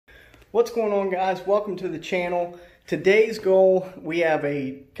What's going on, guys? Welcome to the channel. Today's goal, we have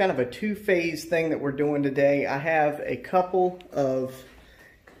a kind of a two-phase thing that we're doing today. I have a couple of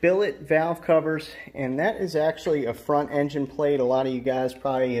billet valve covers, and that is actually a front engine plate. A lot of you guys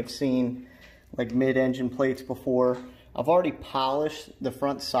probably have seen like mid-engine plates before. I've already polished the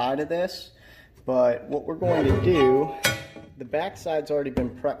front side of this, but what we're going to do, the back side's already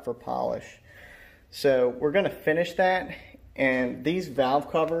been prepped for polish. So we're going to finish that, and these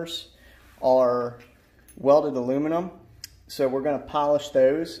valve covers are welded aluminum, so we're going to polish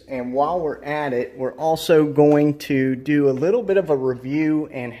those. And while we're at it, we're also going to do a little bit of a review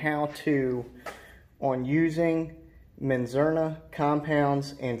and how to on using Menzerna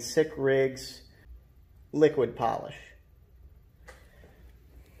compounds and sicrigz liquid polish.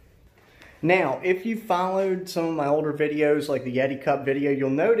 Now, if you followed some of my older videos, like the Yeti Cup video,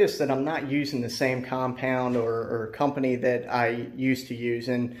 you'll notice that I'm not using the same compound or company that I used to use.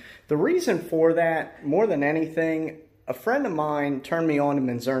 And the reason for that, more than anything, a friend of mine turned me on to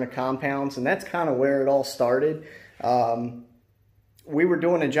Menzerna compounds, and that's kind of where it all started. We were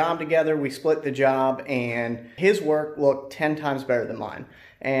doing a job together, we split the job, and his work looked 10 times better than mine.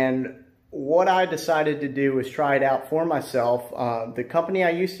 And what I decided to do was try it out for myself. The company I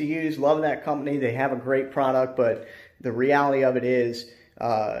used to use, love that company. They have a great product, but the reality of it is,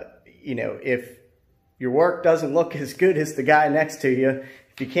 you know, if your work doesn't look as good as the guy next to you,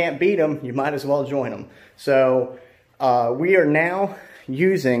 if you can't beat them, you might as well join them. So we are now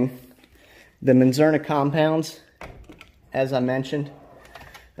using the Menzerna compounds, as I mentioned.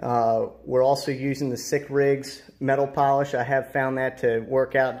 We're also using the sicrigz metal polish. I have found that to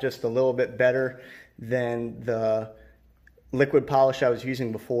work out just a little bit better than the liquid polish I was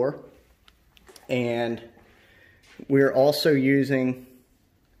using before. And we're also using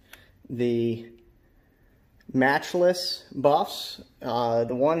the matchless buffs. The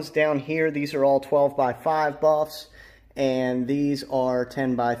ones down here, these are all 12x5 buffs, and these are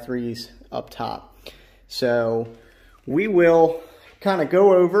 10x3s up top. So we will kind of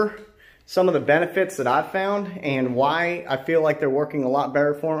go over some of the benefits that I've found and why I feel like they're working a lot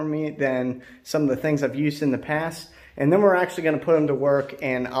better for me than some of the things I've used in the past. And then we're actually going to put them to work,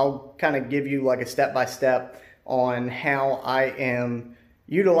 and I'll kind of give you like a step-by-step on how I am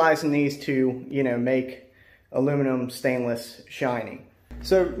utilizing these to, you know, make aluminum stainless shiny.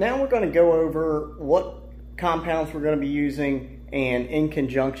 So now we're going to go over what compounds we're going to be using, and in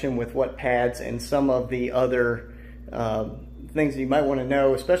conjunction with what pads and some of the other things you might want to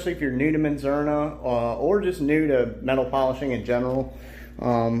know, especially if you're new to Menzerna or just new to metal polishing in general.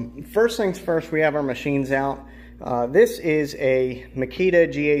 First things first, we have our machines out. This is a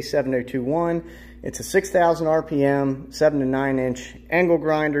Makita GA7021. It's a 6,000 RPM, 7 to 9 inch angle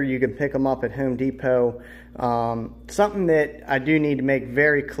grinder. You can pick them up at Home Depot. Something that I do need to make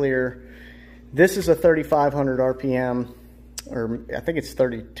very clear, this is a 3,500 RPM, or I think it's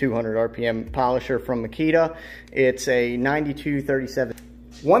 3,200 RPM polisher from Makita. It's a 9237.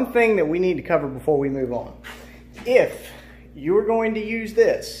 One thing that we need to cover before we move on. If you're going to use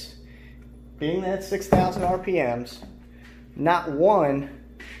this, being that 6,000 RPMs, not one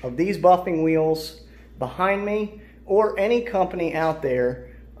of these buffing wheels behind me or any company out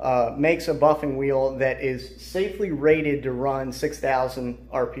there makes a buffing wheel that is safely rated to run 6,000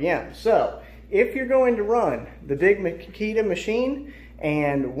 RPM. So if you're going to run the big Makita machine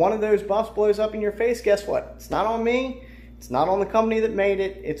and one of those buffs blows up in your face, guess what? It's not on me. It's not on the company that made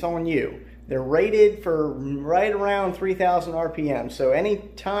it. It's on you. They're rated for right around 3,000 RPM. So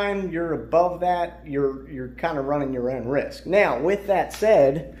anytime you're above that, you're kind of running your own risk. Now, with that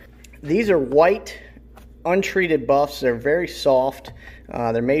said, these are white, untreated buffs. They're very soft.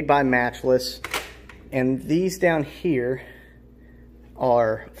 They're made by Matchless. And these down here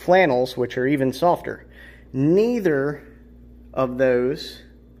are flannels, which are even softer. Neither of those,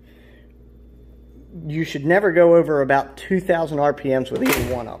 you should never go over about 2,000 RPMs with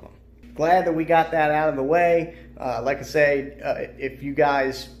either one of them. Glad that we got that out of the way. Like I say, if you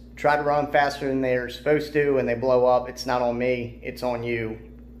guys try to run faster than they're supposed to and they blow up, it's not on me, it's on you,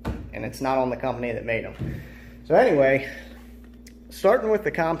 and it's not on the company that made them. So anyway, starting with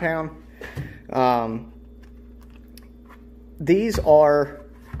the compound, these are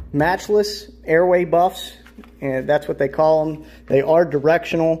matchless airway buffs, and that's what they call them. They are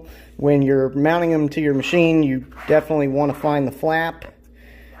directional. When you're mounting them to your machine, you definitely want to find the flap,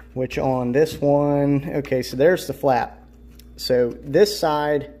 which on this one, okay, so there's the flap. So this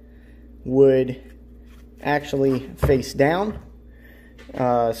side would actually face down,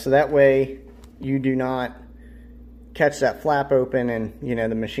 so that way you do not catch that flap open and, you know,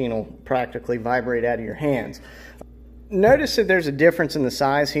 the machine will practically vibrate out of your hands. notice that there's a difference in the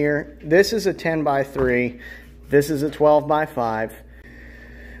size here. This is a 10 by 3. This is a 12 by 5.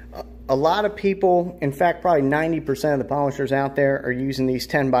 A lot of people, in fact, probably 90% of the polishers out there are using these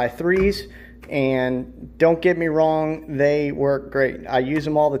 10 by 3s. And don't get me wrong, they work great. I use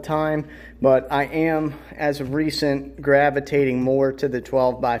them all the time, but I am, as of recent, gravitating more to the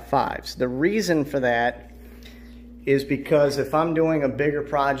 12 by 5s. The reason for that is because if I'm doing a bigger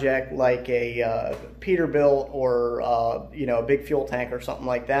project like a Peterbilt or you know, a big fuel tank or something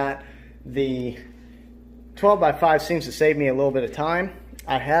like that, the 12 by 5 seems to save me a little bit of time.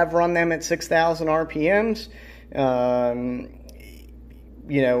 I have run them at 6,000 RPMs.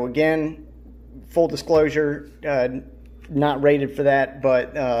 You know, again, full disclosure, not rated for that,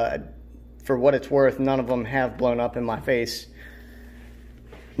 but for what it's worth, none of them have blown up in my face.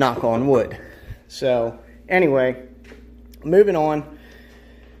 Knock on wood. So anyway, moving on.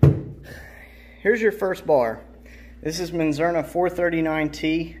 Here's your first bar. This is Menzerna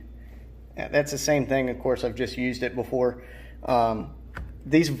 439T. That's the same thing, of course, I've just used it before.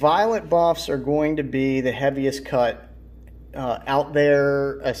 These violet buffs are going to be the heaviest cut out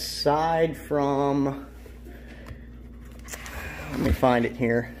there, aside from, let me find it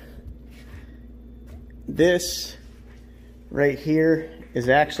here. This right here is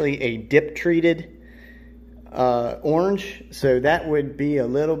actually a dip treated orange, so that would be a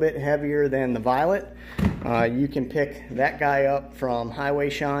little bit heavier than the violet. You can pick that guy up from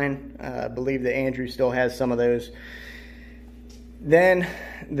Highway Shine. I believe that Andrew still has some of those. Then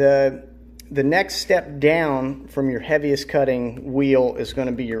the next step down from your heaviest cutting wheel is going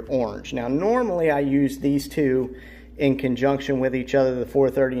to be your orange. Now, normally I use these two in conjunction with each other, the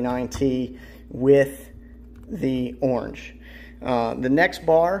 439T with the orange. The next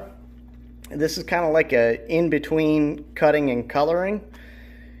bar, this is kind of like a in-between cutting and coloring.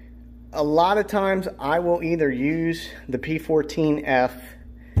 A lot of times I will either use the P14F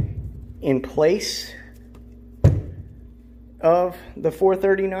in place of the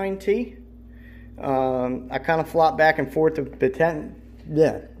 439T. I kind of flop back and forth,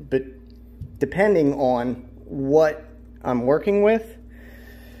 but depending on what I'm working with.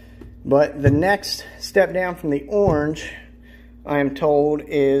 But the next step down from the orange, I am told,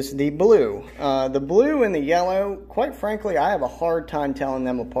 is the blue. The blue and the yellow, quite frankly, I have a hard time telling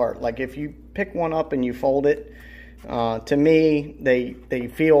them apart. Like if you pick one up and you fold it, to me, they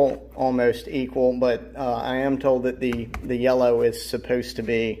feel almost equal, but I am told that the yellow is supposed to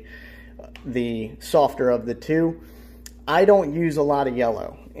be the softer of the two. I don't use a lot of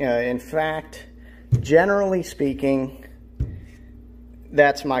yellow. In fact, generally speaking,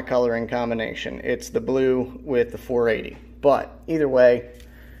 that's my coloring combination. It's the blue with the 480. But either way,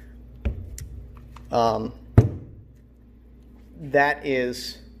 those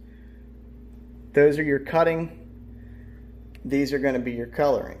are your cutting. These are going to be your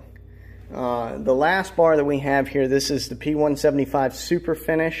coloring. The last bar that we have here, this is the P175 Super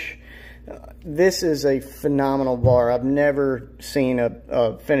Finish. This is a phenomenal bar. I've never seen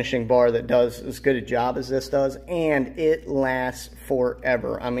a finishing bar that does as good a job as this does, and it lasts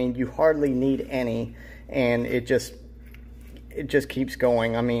forever. I mean, you hardly need any, and it just keeps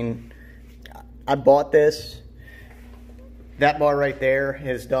going. I mean, I bought this. That bar right there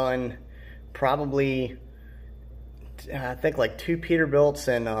has done probably, I think, like 2 Peterbilts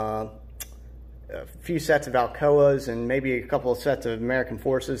and a few sets of Alcoas and maybe a couple of sets of American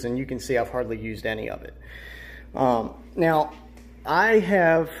Forces, and you can see I've hardly used any of it. Now, I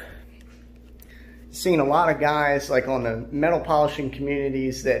have seen a lot of guys like on the metal polishing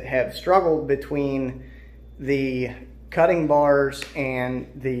communities that have struggled between the cutting bars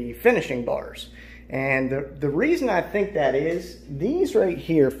and the finishing bars. And the reason I think that is, these right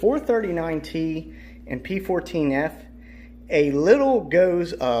here, 439T and P14F, a little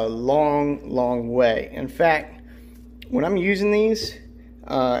goes a long, long way. In fact, when I'm using these,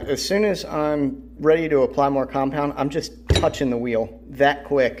 as soon as I'm ready to apply more compound, I'm just touching the wheel that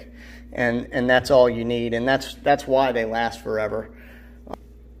quick, and that's all you need, and that's why they last forever.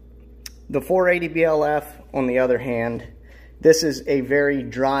 The 480 BLF, on the other hand, this is a very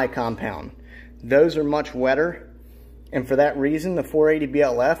dry compound. Those are much wetter, and for that reason, the 480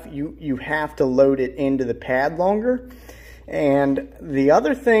 BLF, you have to load it into the pad longer. And the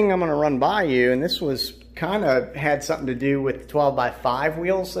other thing I'm going to run by you, and this was kind of had something to do with the 12x5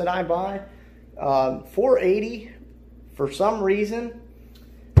 wheels that I buy. 480, for some reason,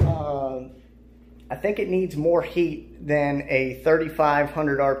 I think it needs more heat than a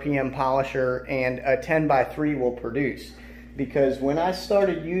 3,500 RPM polisher and a 10x3 will produce. Because when I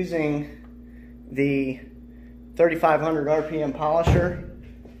started using the 3,500 RPM polisher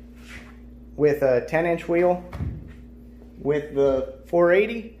with a 10-inch wheel, with the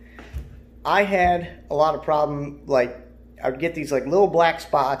 480, I had a lot of problem, like I'd get these like little black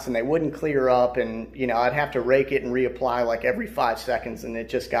spots and they wouldn't clear up, and you know, I'd have to rake it and reapply like every 5 seconds, and it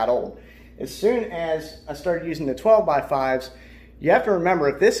just got old. As soon as I started using the 12x5s, you have to remember,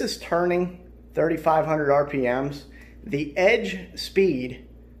 if this is turning 3,500 RPMs, the edge speed,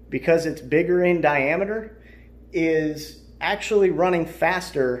 because it's bigger in diameter, is actually running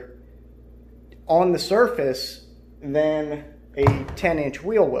faster on the surface than a 10-inch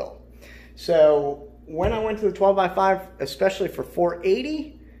wheel will. So when I went to the 12x5, especially for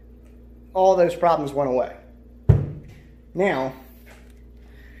 480, all those problems went away. Now,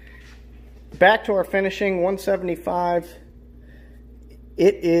 back to our finishing, 175.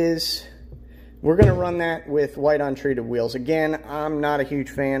 We're going to run that with white untreated wheels. Again, I'm not a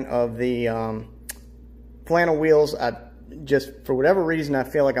huge fan of the flannel wheels. Just for whatever reason, I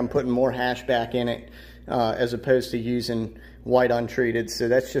feel like I'm putting more hash back in it as opposed to using white untreated. So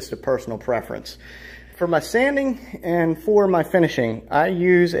that's just a personal preference. For my sanding and for my finishing, I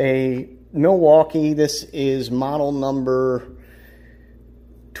use a Milwaukee. This is model number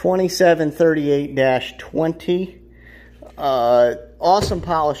 2738-20. Awesome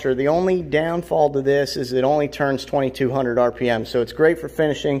polisher. The only downfall to this is it only turns 2,200 RPM. So it's great for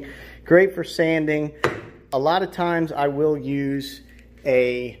finishing, great for sanding. A lot of times I will use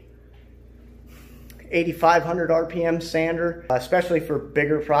a 8,500 RPM sander, especially for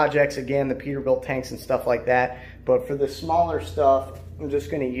bigger projects, again, the Peterbilt tanks and stuff like that. But for the smaller stuff, I'm just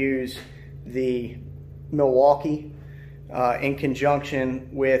going to use the Milwaukee in conjunction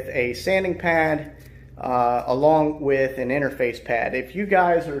with a sanding pad, along with an interface pad. If you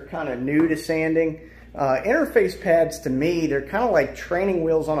guys are kind of new to sanding, interface pads, to me, they're kind of like training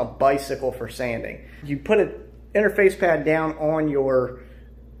wheels on a bicycle for sanding. You put an interface pad down on your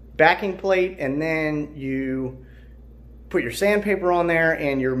backing plate, and then you put your sandpaper on there,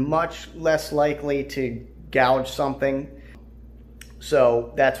 and you're much less likely to gouge something.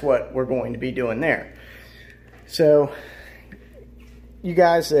 So that's what we're going to be doing there. So you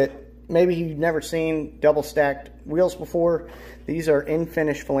guys that maybe you've never seen double stacked wheels before, these are in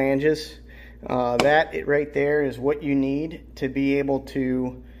finish flanges. That right there is what you need to be able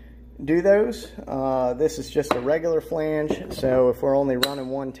to do those. This is just a regular flange, so if we're only running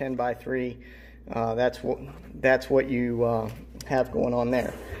one 10x3, that's what you have going on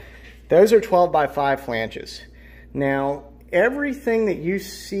there. Those are 12x5 flanges. Now, everything that you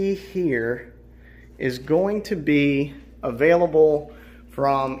see here is going to be available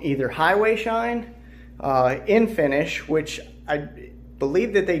from either Highway Shine, in finish, which I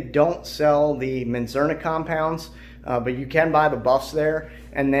believe that they don't sell the Menzerna compounds, but you can buy the buffs there.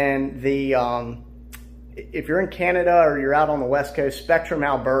 And then the if you're in Canada or you're out on the West Coast, Spectrum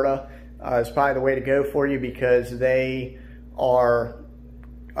Alberta is probably the way to go for you, because they are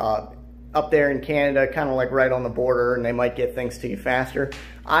up there in Canada, kind of like right on the border, and they might get things to you faster.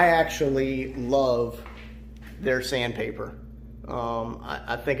 I actually love their sandpaper.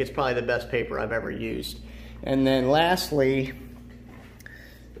 I think it's probably the best paper I've ever used. And then lastly,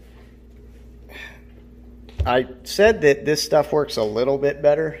 I said that this stuff works a little bit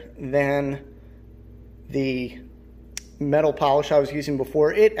better than the metal polish I was using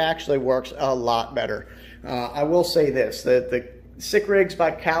before. It actually works a lot better. I will say this, the sicrigz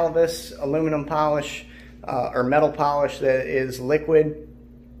by Calivas aluminum polish, or metal polish that is liquid,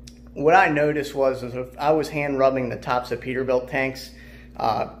 what I noticed was if I was hand rubbing the tops of Peterbilt tanks,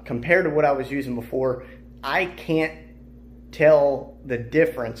 compared to what I was using before, I can't tell the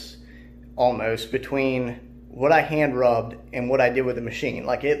difference almost between what I hand rubbed and what I did with the machine.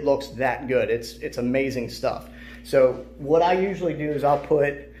 Like, it looks that good. It's amazing stuff. So what I usually do is I'll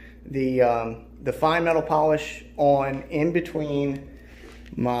put the fine metal polish on in between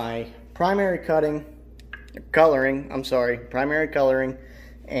my primary coloring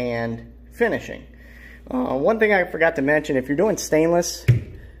and finishing. One thing I forgot to mention, if you're doing stainless,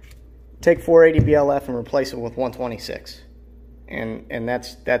 take 480 BLF and replace it with 126, and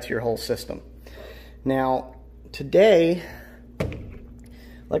that's your whole system. Now today,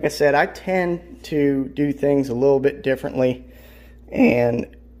 like I said, I tend to do things a little bit differently,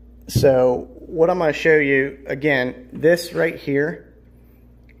 and so what I'm going to show you, again, this right here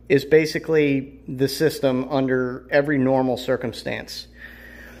is basically the system under every normal circumstance.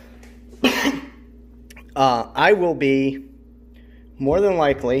 I will be more than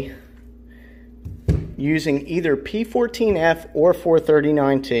likely using either P14F or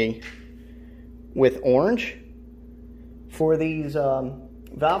 439T with orange for these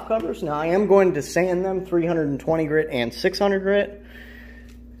valve covers. Now I am going to sand them 320 grit and 600 grit.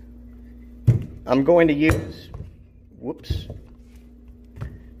 I'm going to use whoops.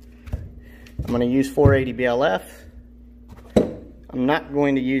 I'm going to use 480 BLF. I'm not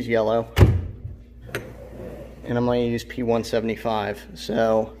going to use yellow. And I'm going to use P175.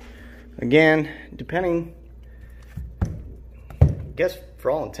 So, again, depending, I guess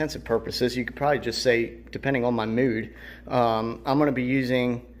for all intents and purposes, you could probably just say, depending on my mood, I'm going to be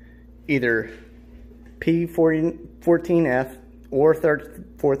using either P14F or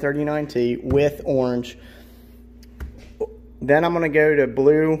 439T with orange. Then I'm going to go to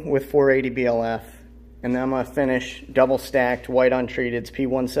blue with 480 BLF. And then I'm going to finish double stacked white untreated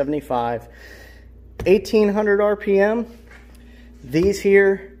P175. 1800 RPM. These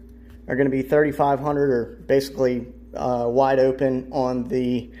here are going to be 3500, or basically wide open on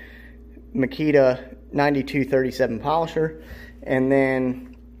the Makita 9237 polisher. And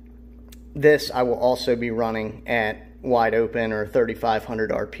then this I will also be running at wide open or 3500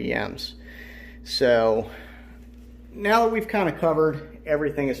 RPMs. So now that we've kind of covered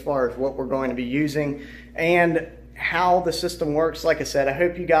everything as far as what we're going to be using and how the system works, like I said, I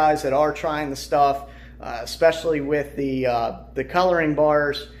hope you guys that are trying the stuff, especially with the coloring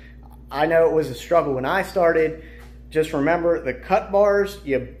bars. I know it was a struggle when I started. Just remember, the cut bars,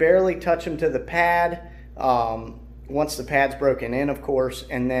 you barely touch them to the pad. Once the pad's broken in, of course,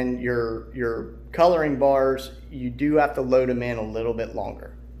 and then your coloring bars, you do have to load them in a little bit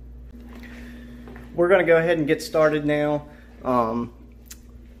longer. We're going to go ahead and get started now.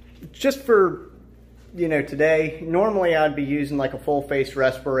 Just for, today, normally I'd be using like a full face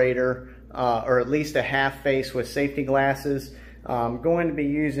respirator, or at least a half face with safety glasses. I'm going to be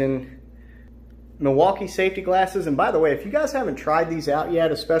using Milwaukee safety glasses. And by the way, if you guys haven't tried these out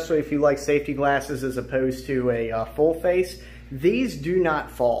yet, especially if you like safety glasses as opposed to a full face, these do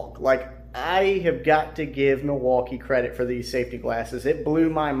not fog. Like, I have got to give Milwaukee credit for these safety glasses. It blew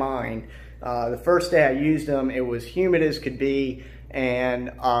my mind. The first day I used them, it was humid as could be,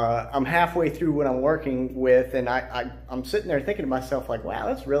 and I'm halfway through what I'm working with, and I'm sitting there thinking to myself, like, wow,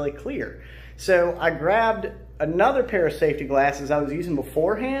 that's really clear. So I grabbed another pair of safety glasses I was using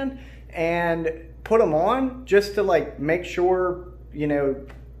beforehand and put them on just to like make sure,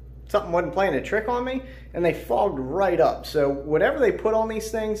 something wasn't playing a trick on me, and they fogged right up. So whatever they put on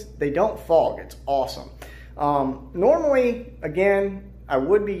these things, they don't fog. It's awesome. Normally, again, I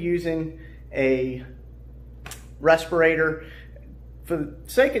would be using a respirator. For the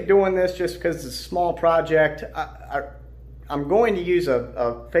sake of doing this, just because it's a small project, I'm going to use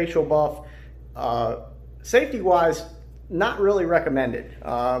a facial buff. Safety-wise, not really recommended,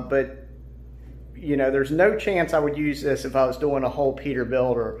 but there's no chance I would use this if I was doing a whole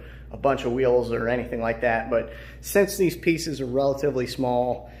Peterbilt or a bunch of wheels or anything like that. But since these pieces are relatively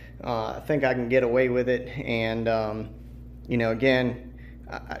small, I think I can get away with it. And again,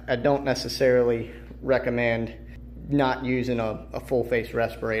 I don't necessarily recommend not using a full face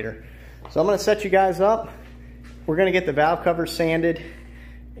respirator. So I'm going to set you guys up. We're going to get the valve cover sanded.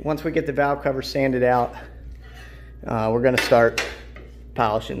 Once we get the valve cover sanded out, we're going to start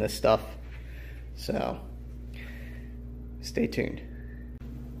polishing this stuff. So stay tuned.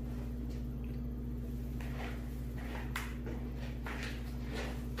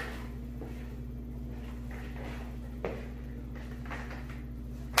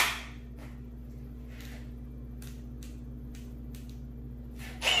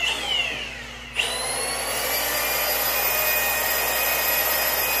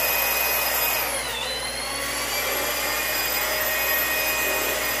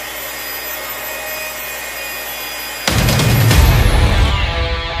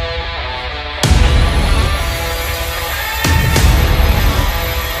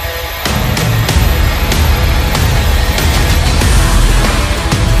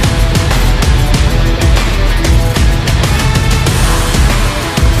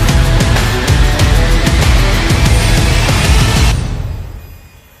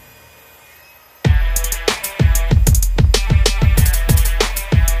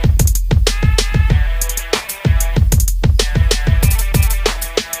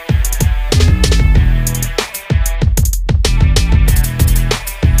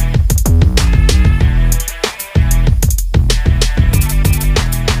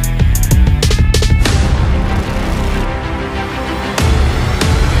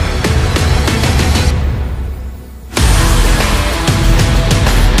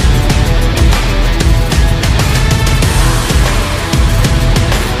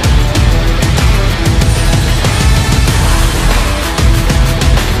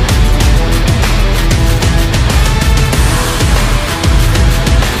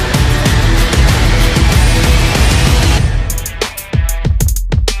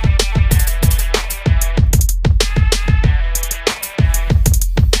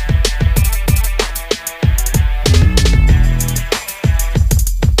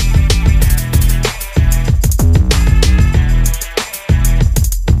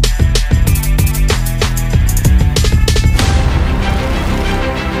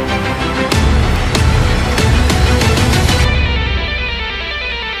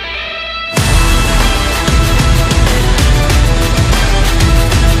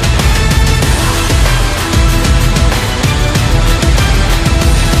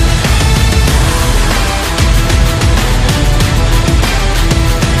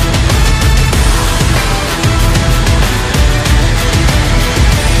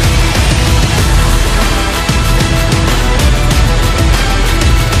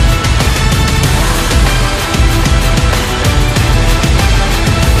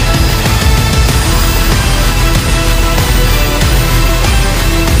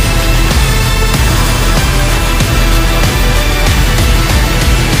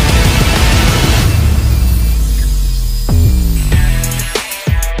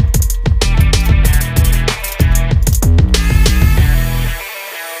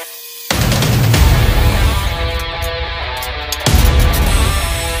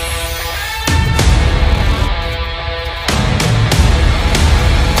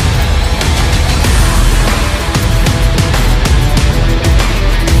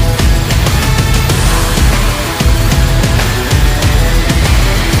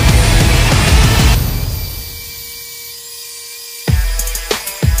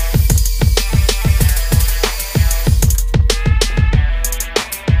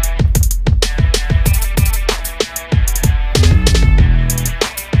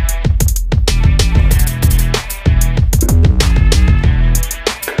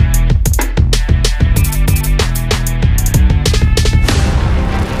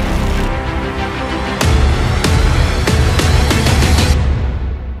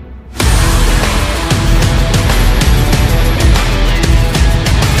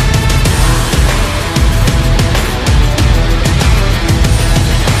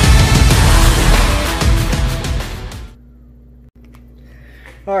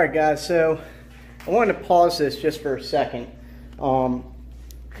 All right, guys, so I wanted to pause this just for a second.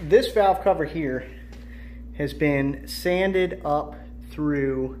 This valve cover here has been sanded up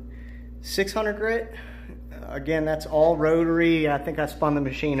through 600 grit. Again, that's all rotary. I think I spun the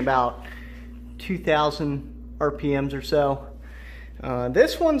machine about 2,000 RPMs or so.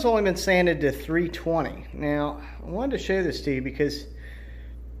 This one's only been sanded to 320. Now, I wanted to show this to you because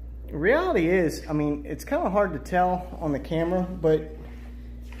the reality is, I mean, it's kind of hard to tell on the camera, but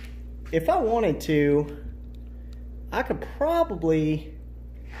if I wanted to, I could probably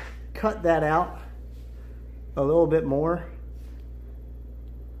cut that out a little bit more.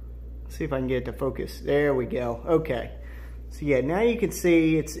 Let's see if I can get it to focus. There we go. Okay. So yeah, now you can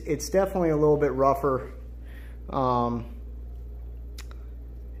see it's definitely a little bit rougher.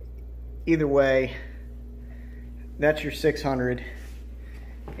 Either way, that's your 600.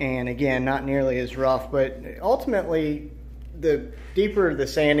 And again, not nearly as rough, but ultimately, the deeper the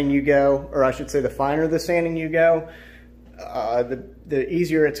sanding you go, or I should say the finer the sanding you go, the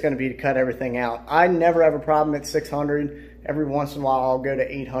easier it's going to be to cut everything out. I never have a problem at 600. Every once in a while I'll go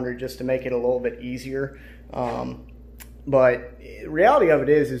to 800 just to make it a little bit easier. But the reality of it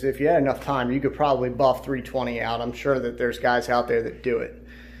is if you had enough time, you could probably buff 320 out. I'm sure that there's guys out there that do it.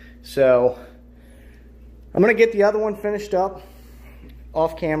 So I'm going to get the other one finished up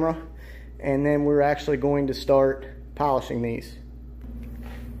off camera, and then we're actually going to start polishing these.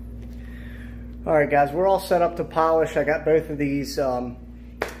 All right, guys, we're all set up to polish. I got both of these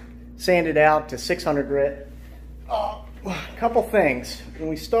sanded out to 600 grit. A couple things. When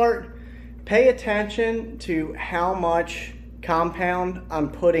we start, pay attention to how much compound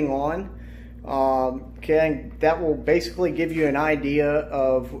I'm putting on. Okay, that will basically give you an idea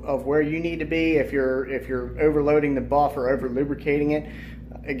of where you need to be if you're overloading the buff or over lubricating it.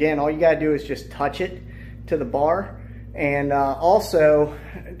 Again, all you gotta do is just touch it to the bar. And also,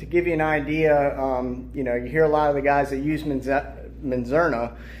 to give you an idea, you know, you hear a lot of the guys that use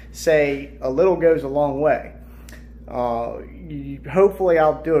Menzerna say a little goes a long way. Hopefully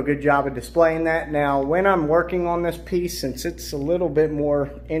I'll do a good job of displaying that. Now, when I'm working on this piece, since it's a little bit more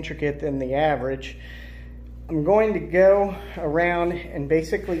intricate than the average, I'm going to go around and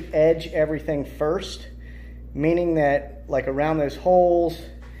basically edge everything first, meaning that like around those holes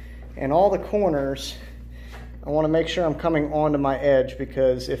and all the corners, I want to make sure I'm coming onto my edge,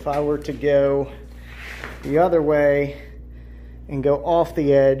 because if I were to go the other way and go off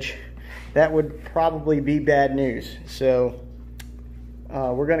the edge, that would probably be bad news. So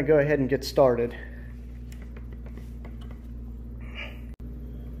we're going to go ahead and get started.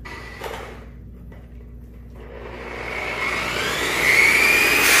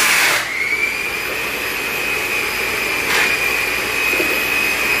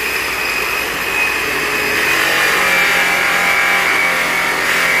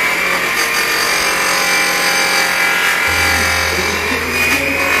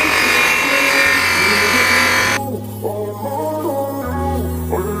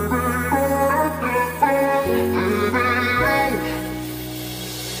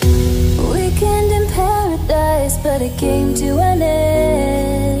 But it came to an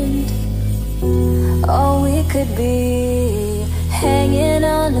end. All we could be, hanging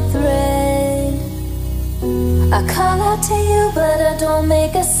on a thread. I call out to you, but I don't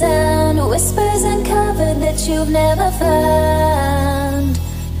make a sound. Whispers uncovered that you've never found.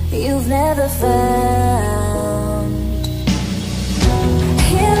 You've never found.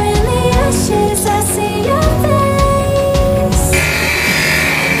 Here in the ashes, I see your face.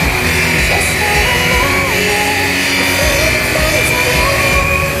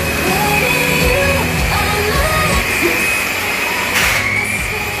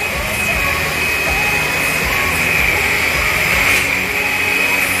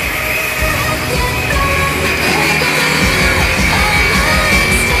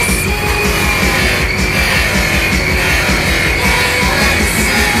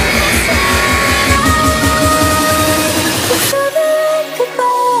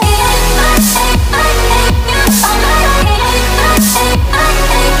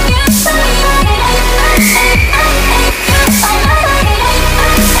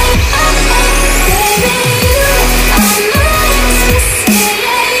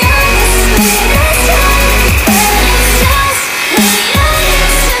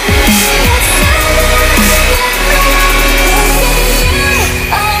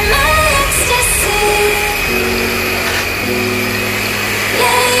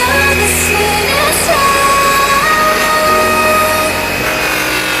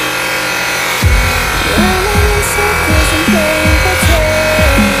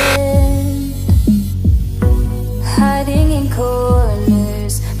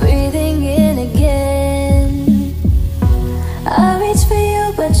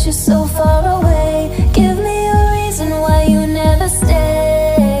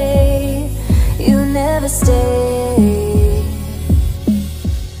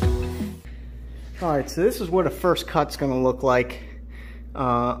 Alright, so this is what a first cut's going to look like.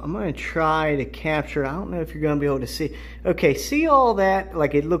 I'm going to try to capture, I don't know if you're going to be able to see. Okay, see all that?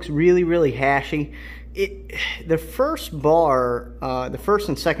 Like it looks really, really hashy. The first bar, the first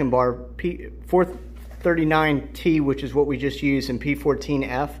and second bar, 439T, which is what we just used, and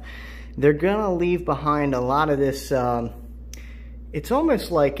P14F, they're going to leave behind a lot of this, it's almost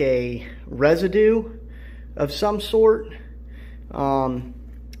like a residue of some sort.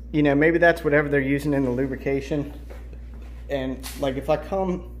 You know, maybe that's whatever they're using in the lubrication. And like if I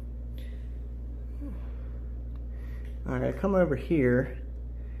come, all right, I come over here,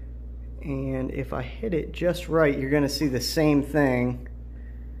 and if I hit it just right, you're gonna see the same thing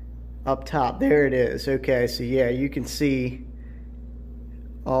up top. There it is. Okay, so yeah, you can see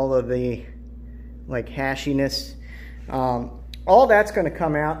all of the like hashiness. All that's gonna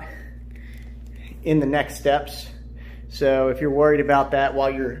come out in the next steps. So if you're worried about that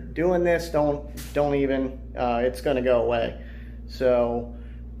while you're doing this, don't even, it's gonna go away. So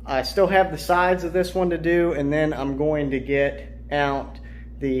I still have the sides of this one to do, and then I'm going to get out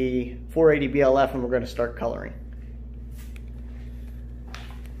the 480 BLF and we're gonna start coloring.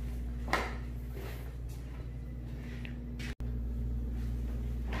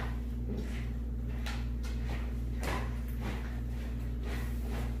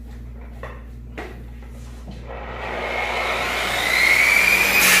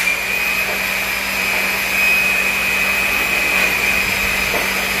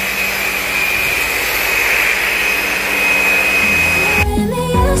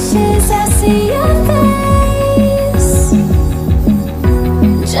 I see your face.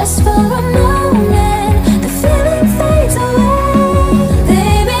 Just for a moment, the feeling fades away.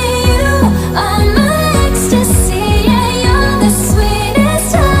 Baby, you are my ecstasy, and you're the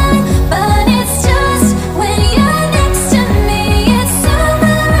sweetest high. But it's just when you're next to me, it's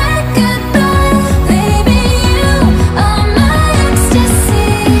over and goodbye. Baby, you are my ecstasy.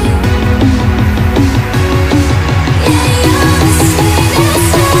 Yeah, you're the sweetest high.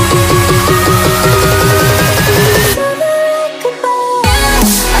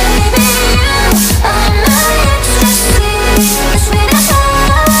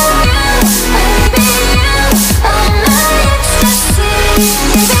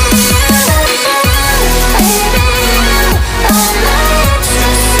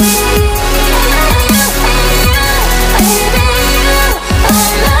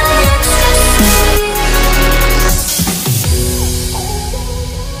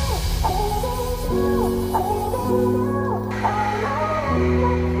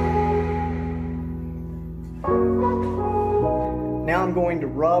 Now I'm going to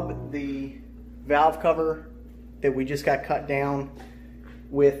rub the valve cover that we just got cut down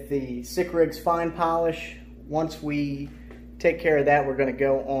with the sicrigz fine polish. Once we take care of that, we're going to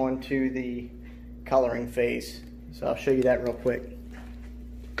go on to the coloring phase. So I'll show you that real quick.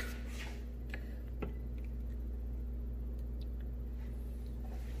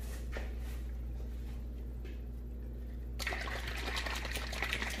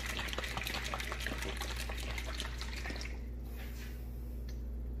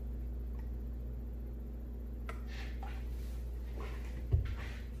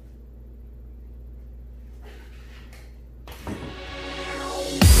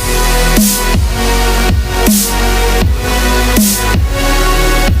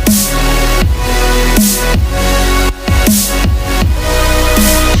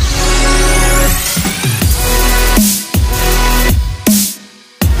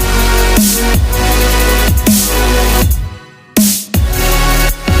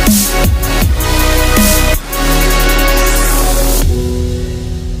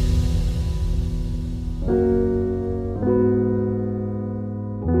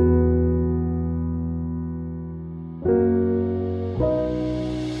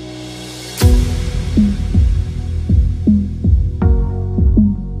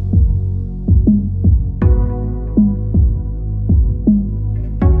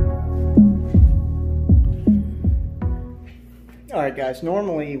 Alright guys,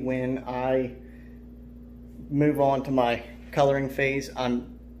 normally when I move on to my coloring phase,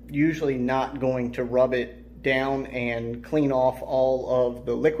 I'm usually not going to rub it down and clean off all of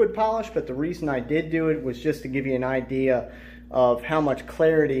the liquid polish, but the reason I did do it was just to give you an idea of how much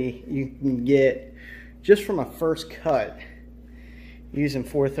clarity you can get just from a first cut using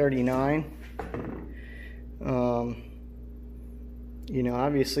 439. You know,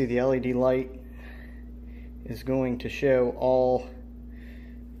 obviously the LED light is going to show all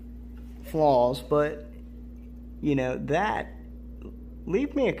flaws, but you know, that,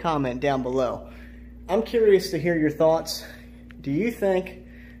 leave me a comment down below. I'm curious to hear your thoughts. Do you think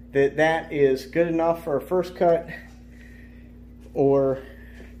that is good enough for a first cut, or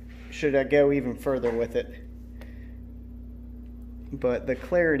should I go even further with it? But the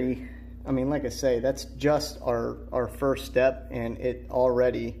clarity, I mean, like I say, that's just our first step, and it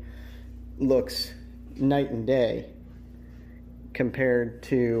already looks night and day compared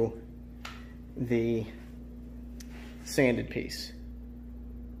to the sanded piece.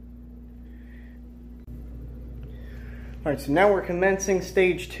 All right, so now we're commencing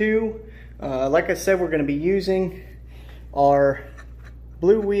stage 2. Like I said, we're going to be using our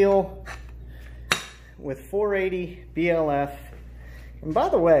blue wheel with 480 BLF. And by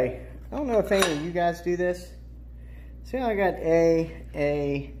the way, I don't know if any of you guys do this. See how I got A,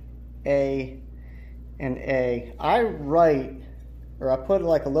 and A. I write, or I put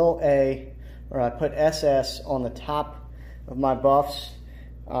like a little A, or I put SS on the top of my buffs,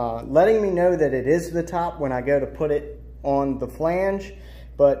 letting me know that it is the top when I go to put it on the flange.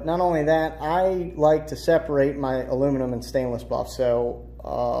 But not only that, I like to separate my aluminum and stainless buffs. So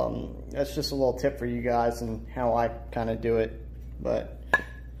that's just a little tip for you guys and how I kind of do it. But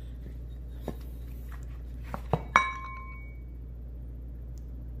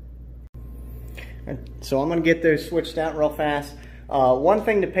so I'm going to get those switched out real fast. One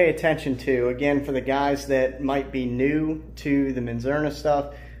thing to pay attention to, again, for the guys that might be new to the Menzerna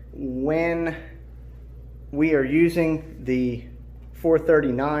stuff, when we are using the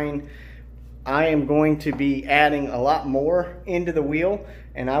 439, I am going to be adding a lot more into the wheel,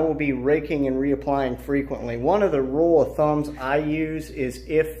 and I will be raking and reapplying frequently. One of the rule of thumbs I use is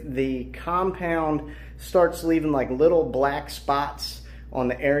if the compound starts leaving like little black spots on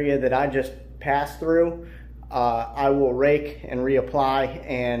the area that I just passed through, I will rake and reapply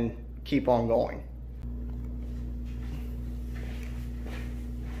and keep on going.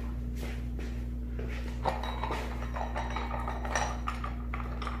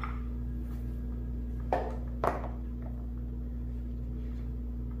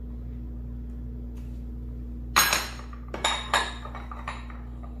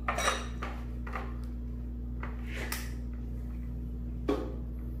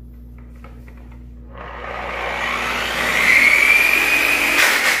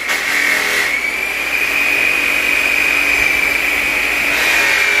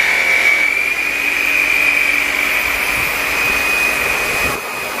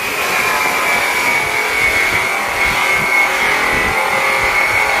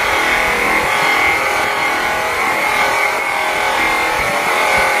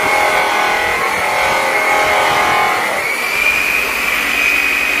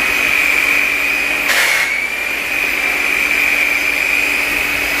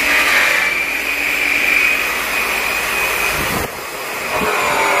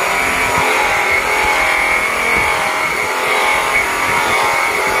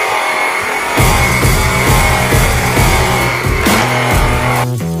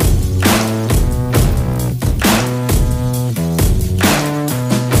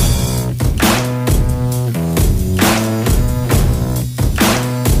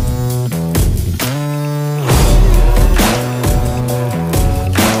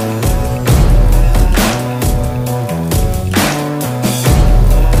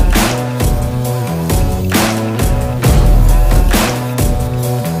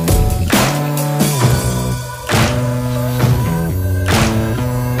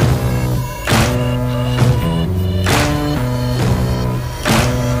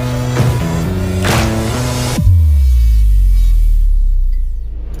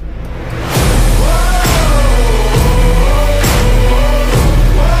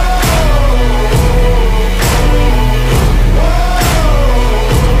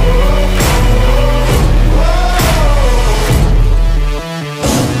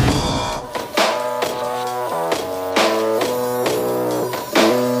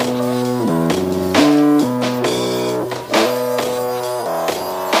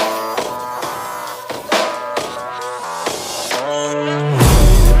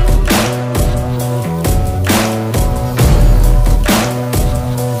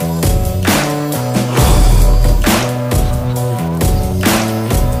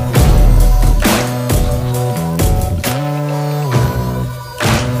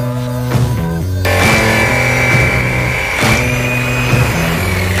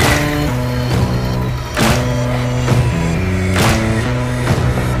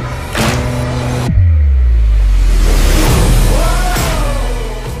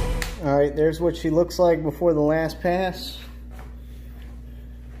 There's what she looks like before the last pass.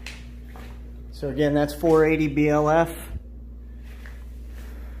 So again, that's 480 BLF.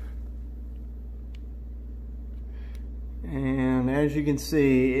 And as you can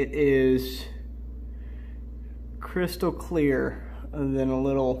see, it is crystal clear, other than a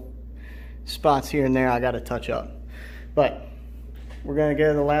little spots here and there I got to touch up. But we're going to go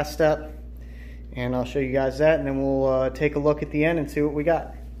to the last step, and I'll show you guys that, and then we'll take a look at the end and see what we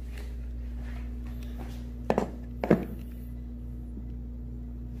got.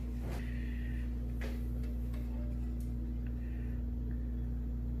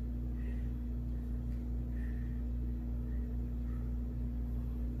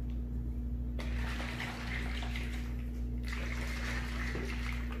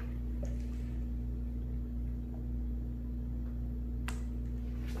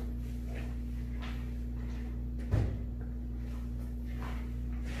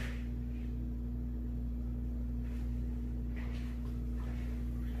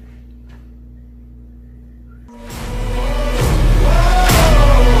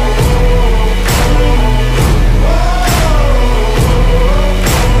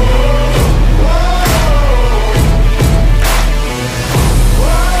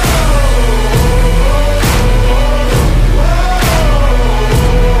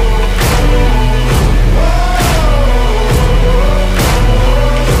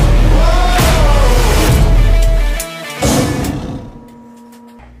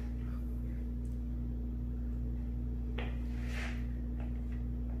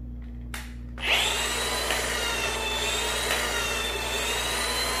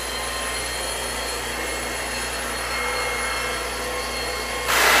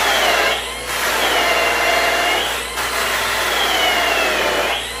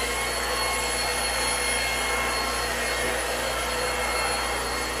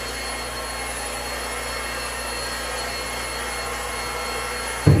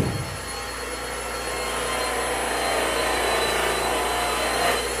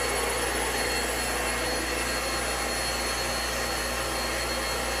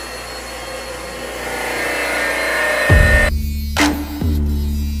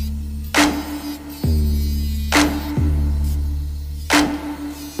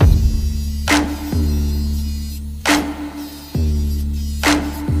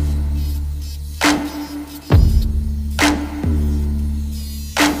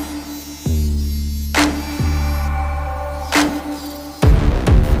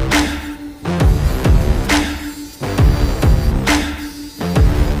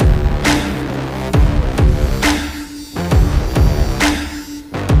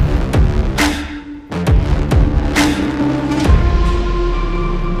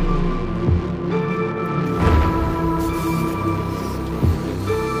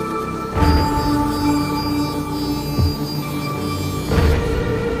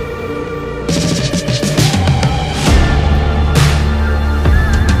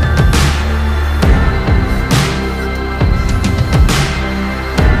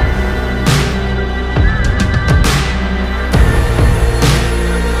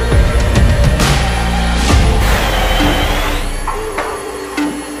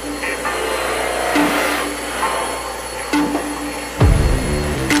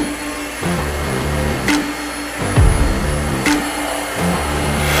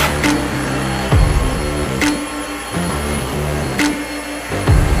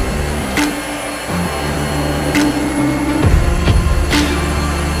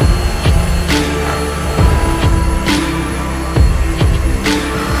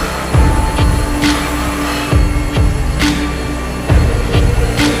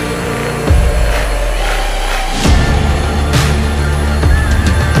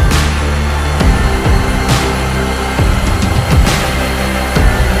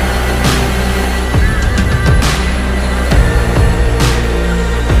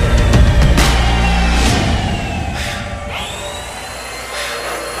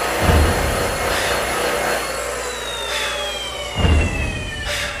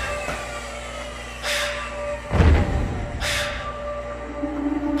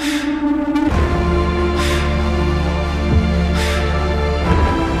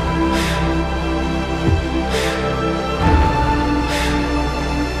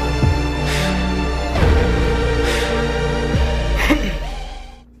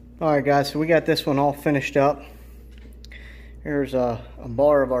 Alright guys, so we got this one all finished up. Here's a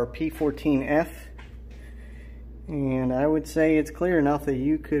bar of our P14F, and I would say it's clear enough that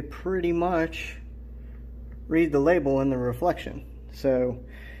you could pretty much read the label in the reflection. So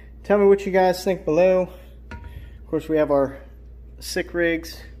tell me what you guys think below. Of course, we have our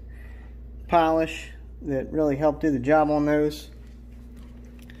sicrigz polish that really helped do the job on those.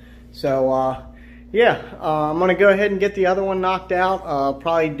 So yeah, I'm gonna go ahead and get the other one knocked out.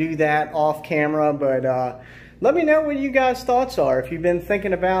 Probably do that off camera, but let me know what you guys' thoughts are. If you've been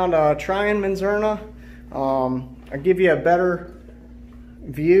thinking about trying Menzerna, I'll give you a better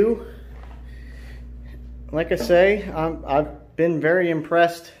view. Like I say, I've been very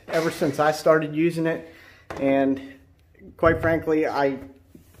impressed ever since I started using it, and quite frankly, I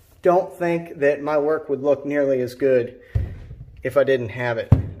don't think that my work would look nearly as good if I didn't have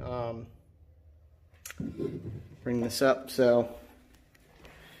it. Bring this up so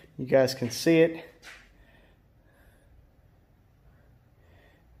you guys can see it.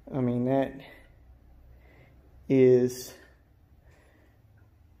 I mean, that is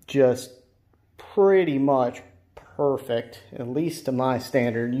just pretty much perfect, at least to my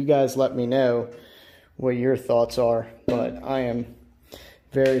standard. You guys let me know what your thoughts are, but I am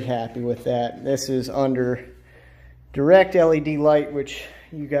very happy with that. This is under direct LED light, which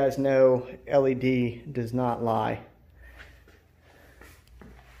you guys know LED does not lie.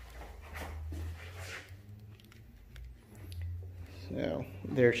 So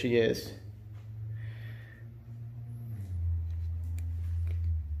there she is.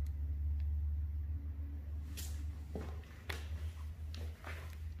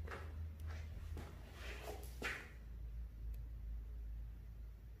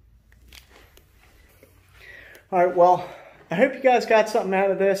 All right, well, I hope you guys got something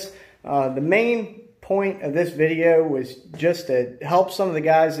out of this. The main point of this video was just to help some of the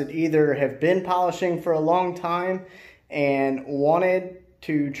guys that either have been polishing for a long time and wanted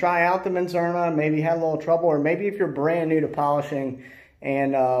to try out the Menzerna, maybe had a little trouble, or maybe if you're brand new to polishing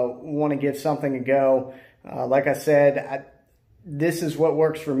and want to give something a go. Like I said, this is what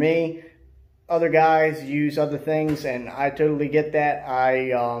works for me. Other guys use other things, and I totally get that.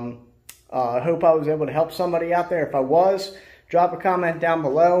 I hope I was able to help somebody out there. If I was, drop a comment down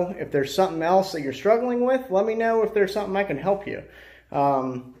below. If there's something else that you're struggling with, let me know if there's something I can help you.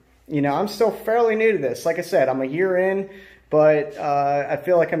 You know, I'm still fairly new to this. Like I said, I'm a year in, but I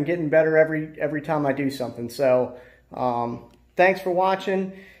feel like I'm getting better every time I do something. So thanks for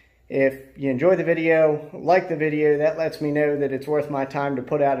watching. If you enjoyed the video, like the video, that lets me know that it's worth my time to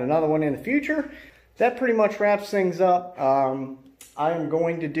put out another one in the future. That pretty much wraps things up. I am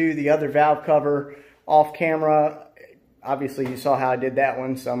going to do the other valve cover off camera. Obviously, you saw how I did that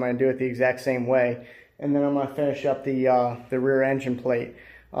one, so I'm going to do it the exact same way. And then I'm going to finish up the rear engine plate.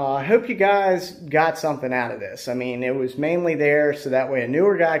 I hope you guys got something out of this. I mean, it was mainly there so that way a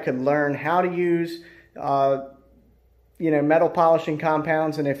newer guy could learn how to use, you know, metal polishing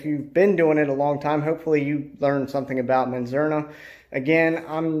compounds. And if you've been doing it a long time, hopefully you learned something about Menzerna. Again,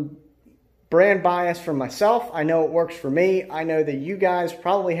 I'm brand biased for myself. I know it works for me. I know that you guys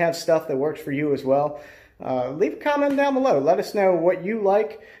probably have stuff that works for you as well. Leave a comment down below. Let us know what you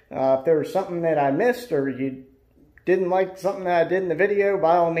like. If there was something that I missed or you didn't like something that I did in the video,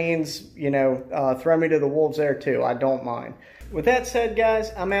 by all means, you know, throw me to the wolves there too. I don't mind. With that said,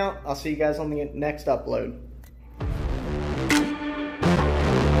 guys, I'm out. I'll see you guys on the next upload.